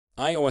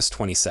iOS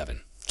 27.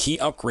 Key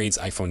upgrades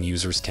iPhone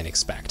users can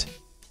expect.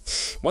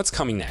 What's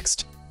coming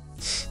next?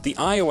 The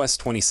iOS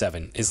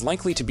 27 is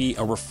likely to be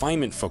a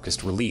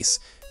refinement-focused release,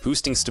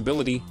 boosting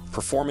stability,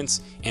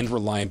 performance, and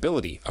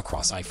reliability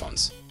across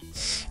iPhones.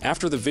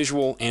 After the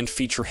visual and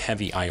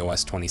feature-heavy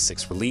iOS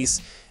 26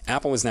 release,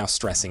 Apple is now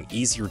stressing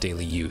easier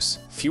daily use,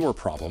 fewer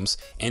problems,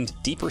 and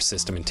deeper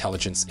system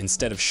intelligence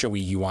instead of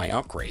showy UI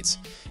upgrades.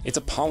 It's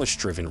a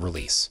polish-driven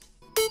release.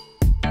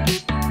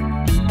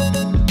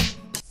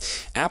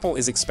 Apple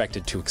is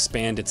expected to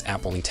expand its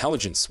Apple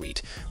Intelligence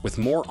suite with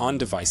more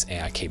on-device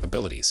AI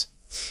capabilities.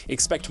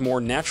 Expect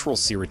more natural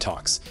Siri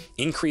talks,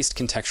 increased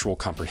contextual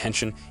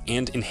comprehension,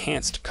 and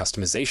enhanced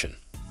customization.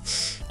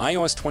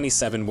 iOS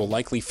 27 will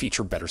likely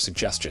feature better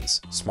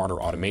suggestions,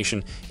 smarter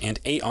automation,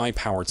 and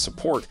AI-powered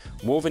support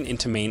woven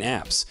into main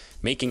apps,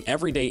 making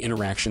everyday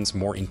interactions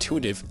more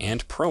intuitive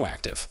and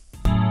proactive.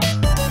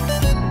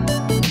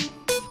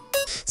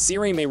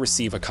 Siri may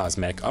receive a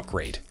cosmetic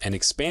upgrade and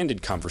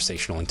expanded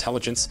conversational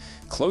intelligence,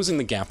 closing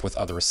the gap with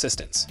other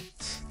assistants.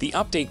 The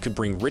update could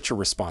bring richer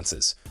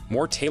responses,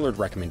 more tailored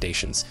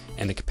recommendations,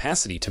 and the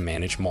capacity to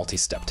manage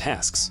multi-step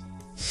tasks.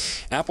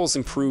 Apple's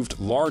improved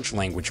large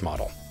language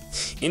model.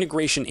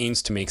 Integration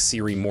aims to make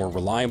Siri more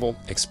reliable,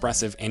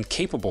 expressive, and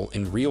capable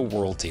in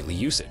real-world daily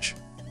usage.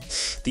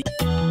 The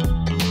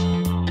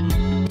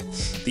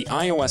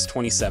iOS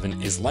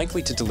 27 is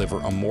likely to deliver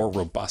a more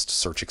robust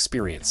search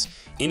experience,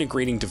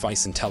 integrating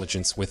device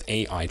intelligence with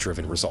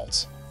AI-driven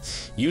results.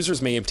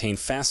 Users may obtain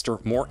faster,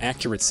 more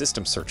accurate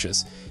system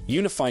searches,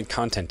 unified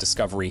content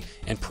discovery,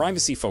 and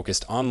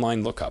privacy-focused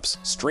online lookups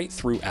straight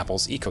through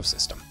Apple's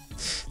ecosystem.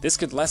 This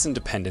could lessen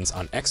dependence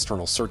on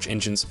external search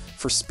engines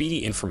for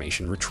speedy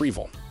information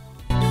retrieval.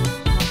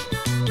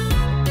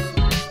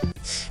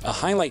 A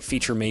highlight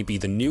feature may be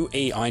the new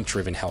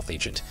AI-driven health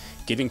agent,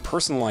 giving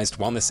personalized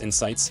wellness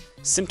insights,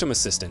 symptom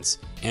assistance,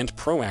 and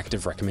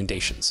proactive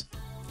recommendations.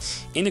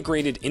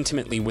 Integrated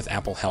intimately with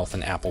Apple Health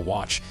and Apple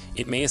Watch,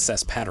 it may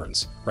assess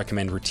patterns,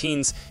 recommend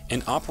routines,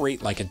 and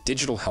operate like a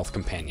digital health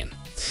companion.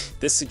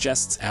 This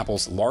suggests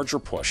Apple's larger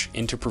push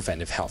into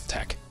preventive health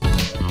tech.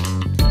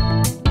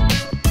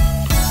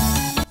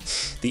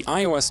 The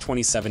iOS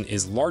 27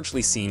 is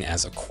largely seen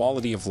as a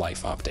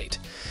quality-of-life update.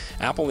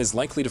 Apple is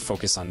likely to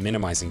focus on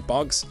minimizing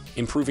bugs,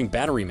 improving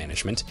battery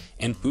management,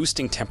 and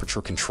boosting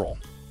temperature control.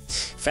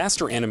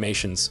 Faster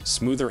animations,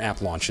 smoother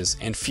app launches,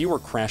 and fewer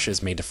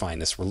crashes may define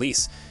this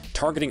release,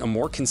 targeting a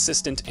more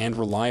consistent and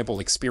reliable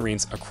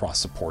experience across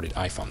supported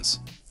iPhones.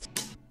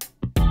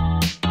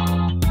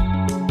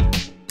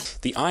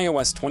 The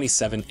iOS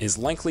 27 is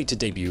likely to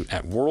debut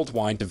at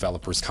Worldwide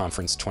Developers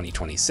Conference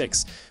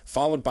 2026,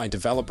 followed by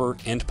developer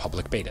and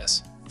public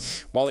betas.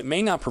 While it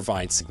may not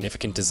provide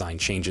significant design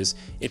changes,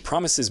 it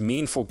promises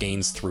meaningful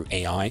gains through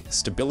AI,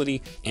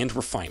 stability, and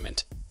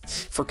refinement.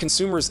 For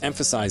consumers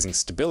emphasizing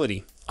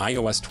stability,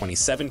 iOS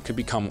 27 could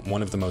become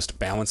one of the most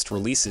balanced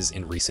releases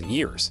in recent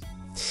years.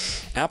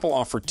 Apple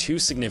offered two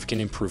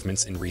significant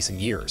improvements in recent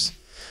years.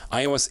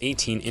 iOS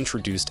 18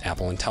 introduced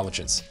Apple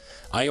Intelligence.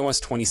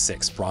 iOS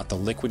 26 brought the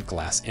liquid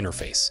glass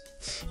interface.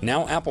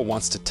 Now Apple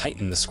wants to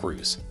tighten the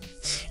screws.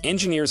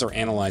 Engineers are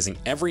analyzing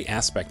every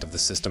aspect of the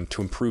system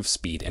to improve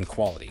speed and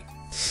quality.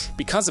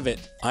 Because of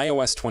it,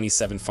 iOS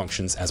 27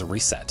 functions as a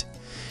reset.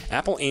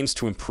 Apple aims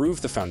to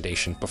improve the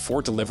foundation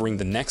before delivering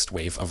the next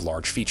wave of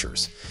large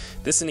features.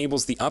 This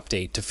enables the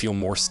update to feel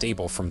more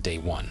stable from day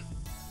one.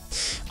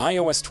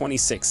 iOS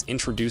 26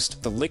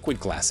 introduced the liquid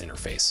glass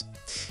interface.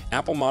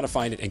 Apple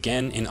modified it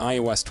again in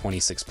iOS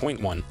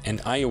 26.1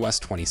 and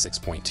iOS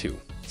 26.2.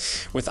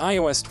 With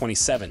iOS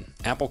 27,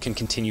 Apple can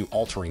continue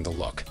altering the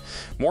look.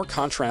 More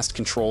contrast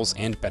controls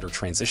and better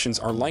transitions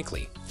are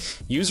likely.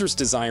 Users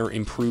desire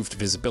improved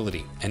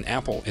visibility, and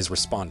Apple is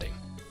responding.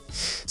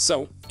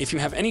 So, if you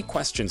have any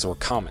questions or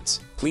comments,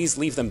 please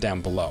leave them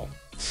down below.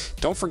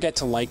 Don't forget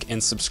to like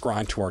and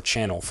subscribe to our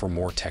channel for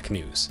more tech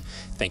news.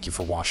 Thank you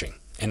for watching,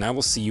 and I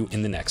will see you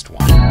in the next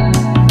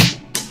one.